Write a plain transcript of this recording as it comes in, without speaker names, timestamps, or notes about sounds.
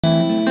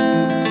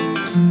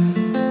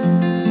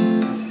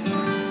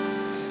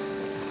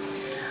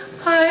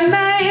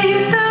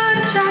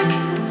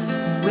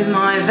with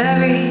my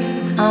very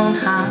own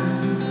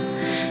hands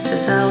to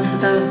sell to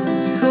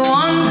those who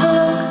want to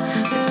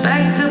look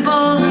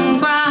respectable and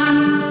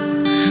grand,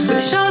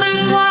 with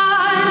shoulders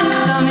wide and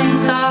some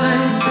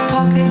inside, the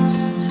pockets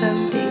so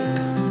deep.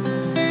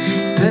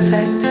 It's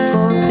perfect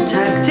for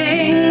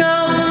protecting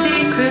all the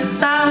secrets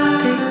that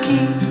they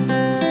keep.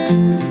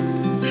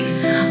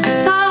 I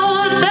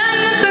sold them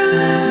the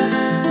boots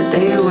that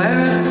they wear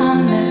upon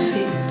their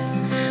feet,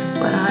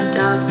 but I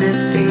doubt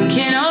they're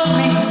thinking of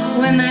me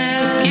when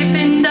they're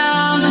skipping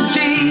down the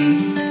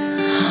street,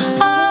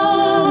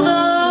 all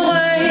the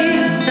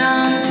way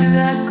down to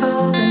that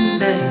golden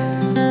bay,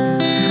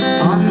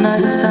 on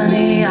that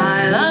sunny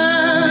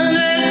island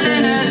where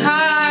sinners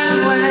hide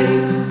away.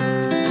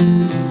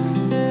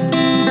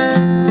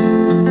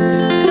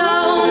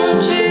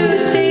 Don't you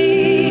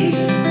see,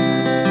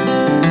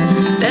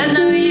 there's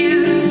no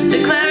use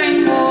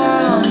declaring war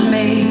on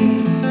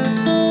me.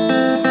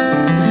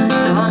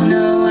 I've got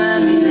no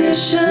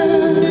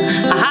ammunition,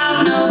 I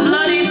have no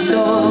bloody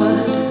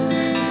sword,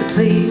 so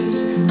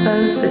please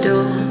close the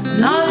door,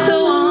 not the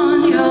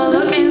one you're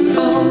looking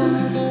for.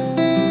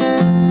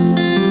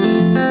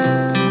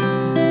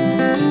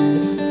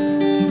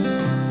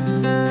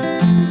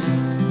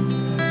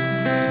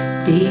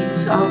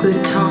 These are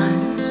good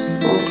times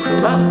for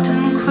corrupt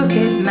and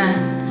crooked men,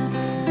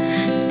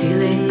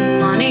 stealing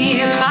money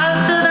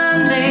faster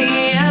than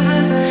they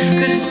ever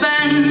could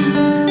spend.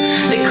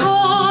 They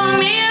call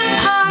me a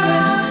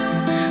pirate,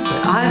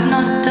 but I've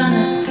not done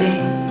a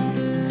thing.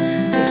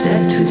 They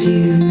said 'twas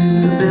you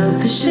who built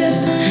the ship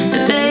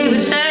that they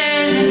were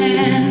sailing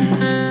in.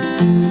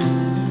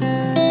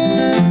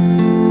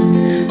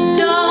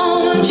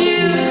 Don't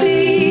you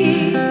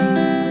see,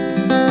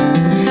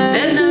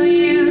 there's no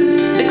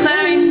use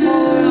declaring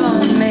war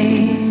on me.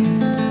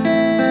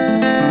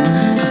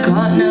 I've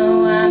got no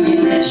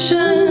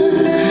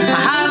ammunition, I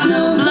have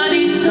no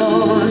bloody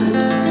sword,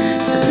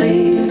 so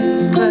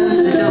please close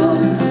the door,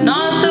 I'm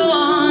not the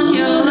one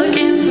you're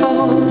looking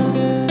for.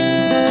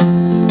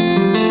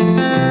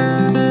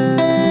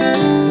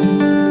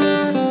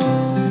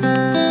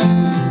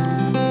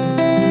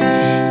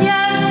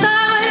 Yes,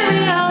 I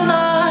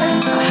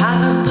realize I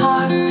have a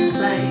part to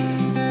play.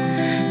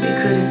 They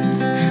couldn't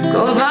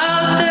go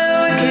about their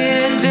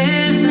wicked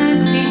business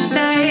each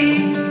day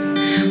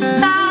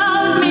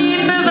without me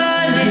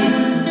providing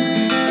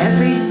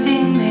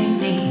everything they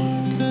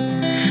need.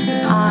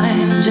 But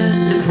I'm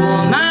just a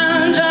poor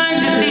man trying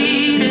to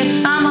feed his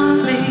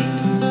family.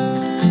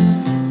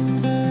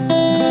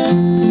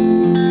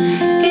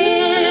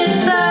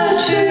 It's the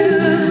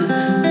truth,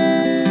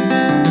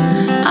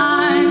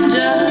 I'm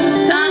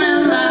just an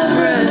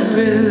elaborate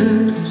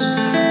ruse.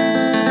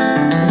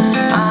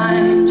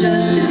 I'm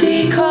just a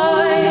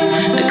decoy,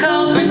 the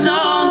culprit's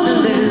on the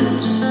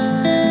loose,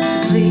 so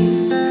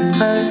please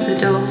close the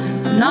door,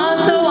 I'm not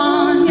the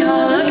one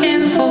you're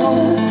looking for.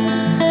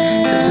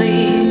 So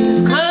please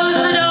close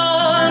the door,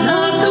 I'm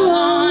not the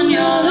one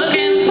you're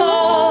looking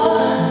for.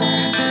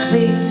 So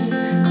please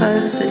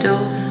close the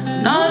door,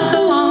 I'm not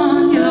the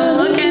one you're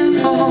looking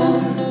for.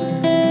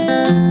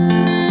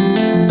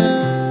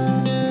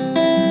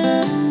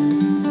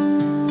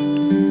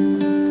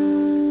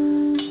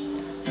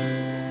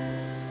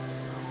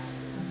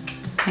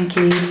 Thank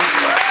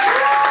you.